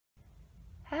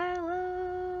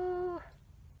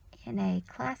in a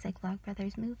classic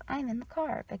Vlogbrothers move, I'm in the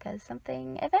car because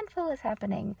something eventful is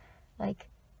happening, like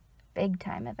big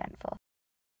time eventful.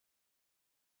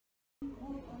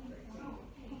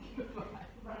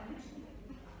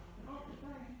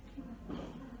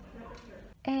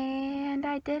 And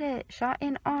I did it. Shot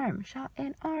in arm, shot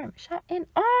in arm, shot in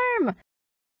arm.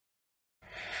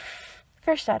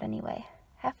 First shot anyway.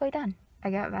 Halfway done. I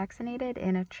got vaccinated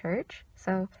in a church,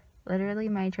 so literally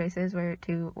my choices were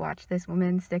to watch this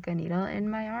woman stick a needle in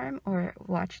my arm or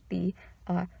watch the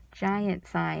giant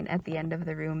sign at the end of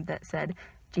the room that said,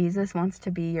 Jesus wants to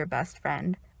be your best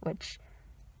friend, which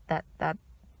that's a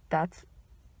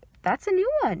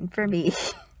new one for me.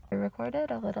 I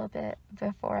recorded a little bit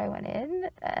before I went in,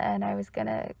 and I was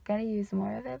gonna use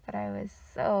more of it, but I was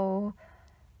so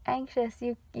anxious.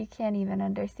 You can't even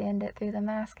understand it through the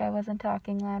mask. I wasn't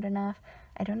talking loud enough.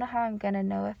 I don't know how I'm gonna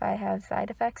know if I have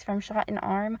side effects from shot in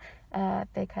arm,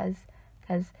 because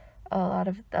a lot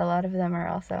of them are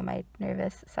also my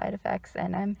nervous side effects,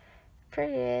 and I'm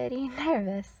pretty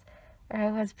nervous, or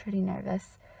I was pretty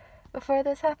nervous before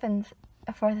this happened.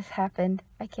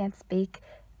 I can't speak,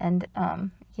 and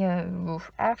yeah,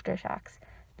 aftershocks.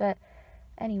 But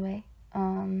anyway,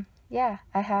 yeah,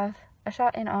 I have a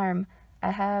shot in arm. I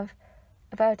have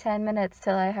about 10 minutes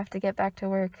till I have to get back to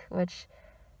work, which,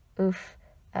 oof,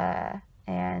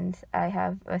 and I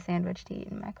have a sandwich to eat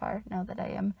in my car now that I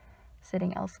am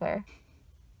sitting elsewhere.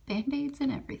 Band-aids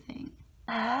and everything.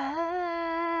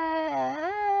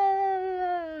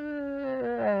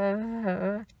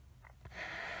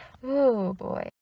 Oh boy.